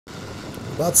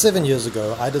About 7 years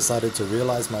ago, I decided to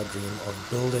realize my dream of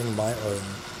building my own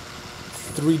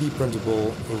 3D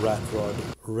printable rat rod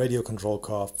radio control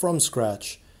car from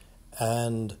scratch,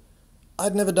 and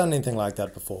I'd never done anything like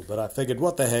that before, but I figured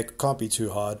what the heck, can't be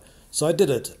too hard. So I did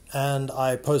it, and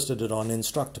I posted it on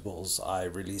Instructables. I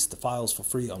released the files for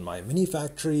free on my mini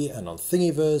factory and on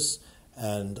Thingiverse,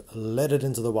 and let it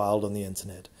into the wild on the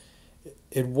internet.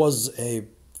 It was a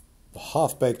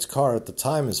half-baked car at the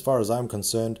time, as far as I'm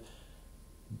concerned,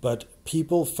 but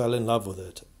people fell in love with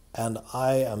it, and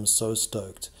I am so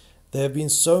stoked. There have been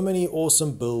so many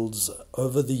awesome builds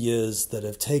over the years that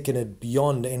have taken it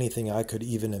beyond anything I could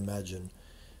even imagine.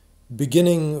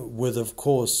 Beginning with, of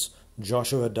course,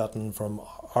 Joshua Dutton from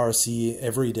RC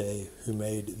Everyday, who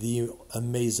made the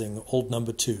amazing Old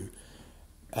Number 2,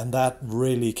 and that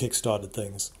really kickstarted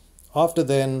things. After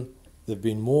then, there have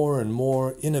been more and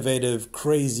more innovative,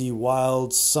 crazy,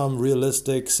 wild, some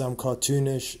realistic, some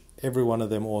cartoonish, every one of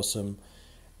them awesome,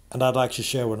 and I'd like to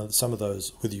share some of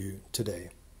those with you today.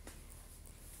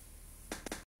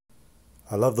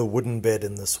 I love the wooden bed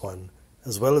in this one,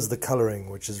 as well as the coloring,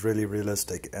 which is really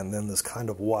realistic, and then this kind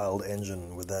of wild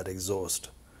engine with that exhaust.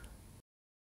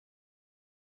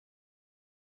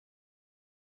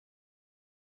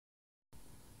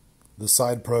 The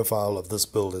side profile of this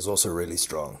build is also really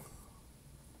strong.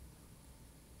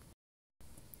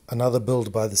 Another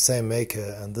build by the same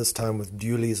maker, and this time with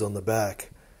dualies on the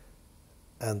back,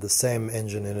 and the same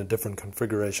engine in a different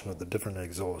configuration with a different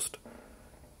exhaust.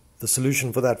 The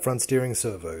solution for that front steering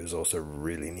servo is also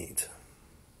really neat.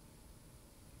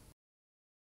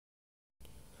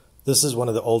 This is one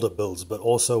of the older builds, but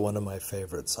also one of my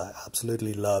favorites. I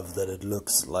absolutely love that it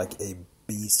looks like a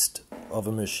beast of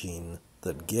a machine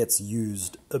that gets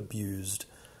used, abused,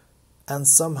 and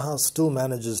somehow still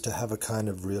manages to have a kind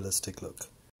of realistic look.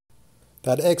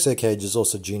 That exo cage is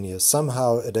also genius.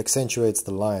 Somehow it accentuates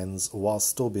the lines while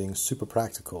still being super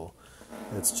practical.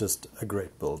 It's just a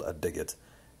great build. I dig it.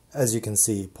 As you can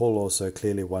see, Paul also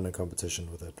clearly won a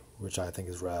competition with it, which I think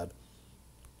is rad.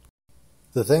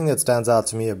 The thing that stands out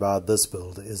to me about this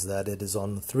build is that it is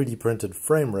on 3D printed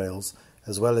frame rails,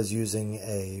 as well as using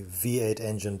a V8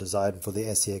 engine designed for the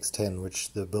SCX-10,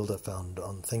 which the builder found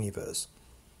on Thingiverse.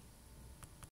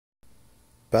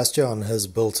 Bastian has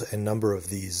built a number of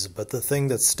these, but the thing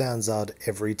that stands out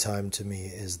every time to me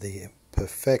is the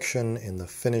perfection in the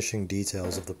finishing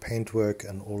details of the paintwork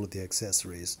and all of the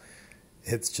accessories.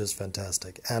 It's just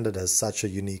fantastic, and it has such a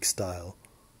unique style.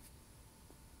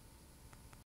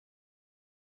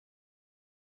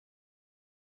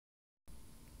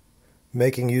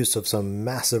 Making use of some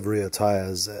massive rear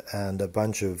tires and a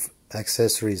bunch of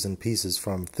accessories and pieces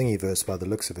from Thingiverse by the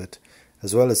looks of it,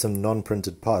 as well as some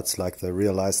non-printed parts like the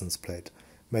rear license plate,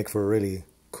 make for a really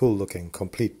cool looking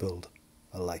complete build.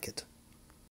 I like it.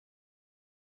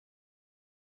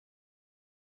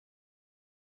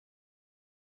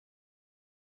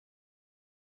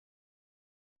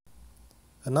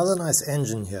 Another nice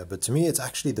engine here, but to me it's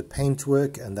actually the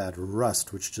paintwork and that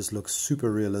rust which just looks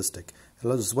super realistic,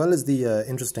 as well as the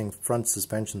interesting front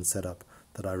suspension setup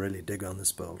that I really dig on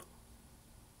this build.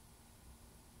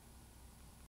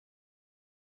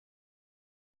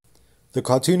 The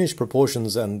cartoonish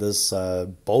proportions and this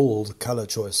bold color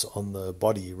choice on the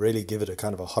body really give it a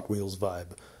kind of a Hot Wheels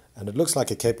vibe, and it looks like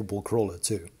a capable crawler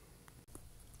too.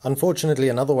 Unfortunately,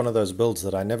 another one of those builds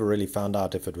that I never really found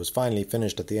out if it was finally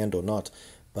finished at the end or not,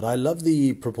 but I love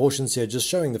the proportions here, just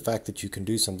showing the fact that you can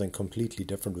do something completely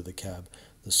different with the cab.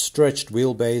 The stretched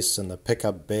wheelbase and the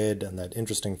pickup bed and that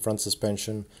interesting front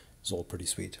suspension is all pretty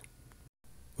sweet.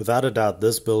 Without a doubt,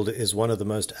 this build is one of the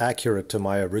most accurate to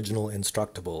my original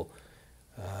Instructable.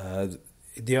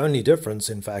 The only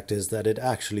difference, in fact, is that it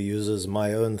actually uses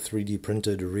my own 3D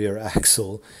printed rear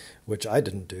axle, which I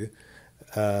didn't do,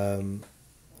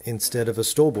 instead of a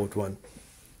store-bought one.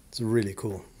 It's really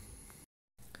cool.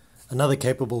 Another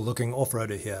capable looking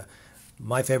off-roader here.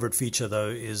 My favorite feature though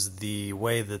is the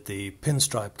way that the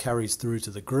pinstripe carries through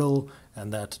to the grille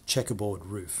and that checkerboard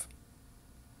roof.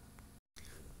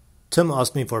 Tim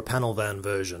asked me for a panel van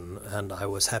version, and I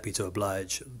was happy to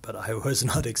oblige, but I was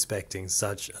not expecting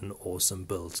such an awesome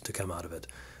build to come out of it.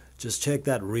 Just check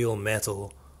that real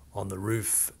metal on the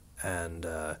roof and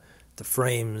the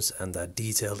frames and that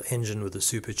detailed engine with the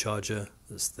supercharger.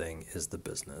 This thing is the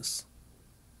business.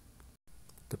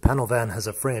 The panel van has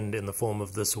a friend in the form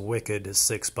of this wicked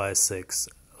 6x6.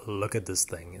 Look at this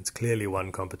thing. It's clearly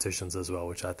won competitions as well,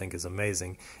 which I think is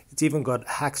amazing. It's even got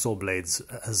hacksaw blades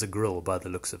as a grille by the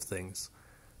looks of things.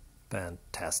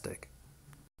 Fantastic.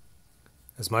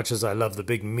 As much as I love the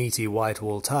big meaty white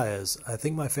wall tires, I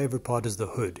think my favorite part is the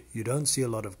hood. You don't see a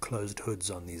lot of closed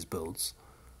hoods on these builds.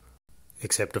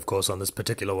 except of course on this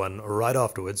particular one right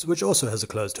afterwards, which also has a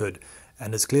closed hood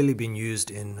and has clearly been used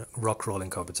in rock crawling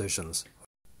competitions.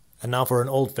 And now for an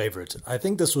old favorite. I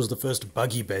think this was the first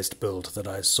buggy-based build that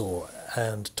I saw,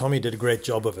 and Tommy did a great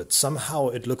job of it. Somehow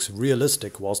it looks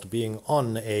realistic whilst being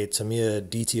on a Tamiya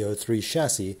DT03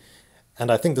 chassis,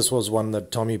 and I think this was one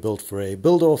that Tommy built for a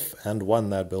build-off and won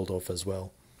that build-off as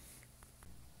well.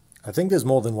 I think there's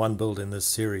more than one build in this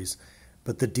series,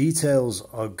 but the details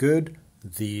are good.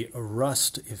 The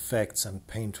rust effects and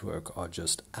paintwork are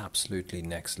just absolutely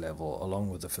next level, along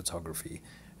with the photography.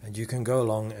 And you can go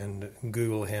along and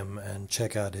Google him and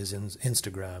check out his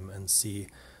Instagram and see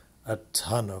a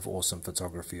ton of awesome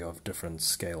photography of different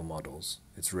scale models.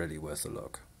 It's really worth a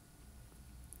look.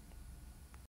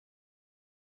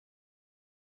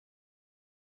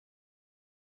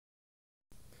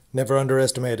 Never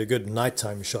underestimate a good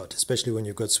nighttime shot, especially when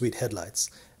you've got sweet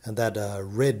headlights. And that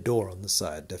red door on the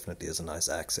side definitely is a nice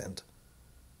accent.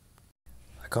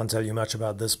 I can't tell you much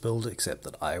about this build except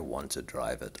that I want to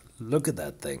drive it. Look at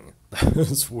that thing.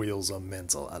 Those wheels are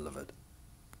mental. I love it.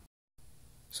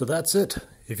 So that's it.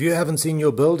 If you haven't seen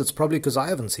your build, it's probably because I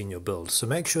haven't seen your build. So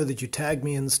make sure that you tag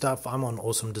me and stuff. I'm on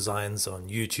Awesome Designs on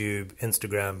YouTube,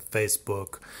 Instagram,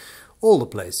 Facebook, all the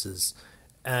places.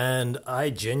 And I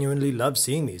genuinely love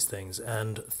seeing these things.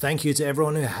 And thank you to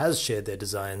everyone who has shared their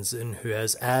designs and who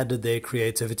has added their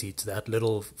creativity to that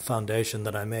little foundation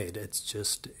that I made.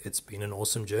 It's been an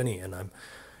awesome journey, and I'm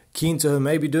keen to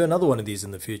maybe do another one of these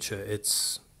in the future.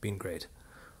 It's been great.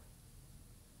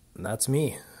 And that's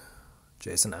me.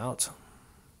 Jason out.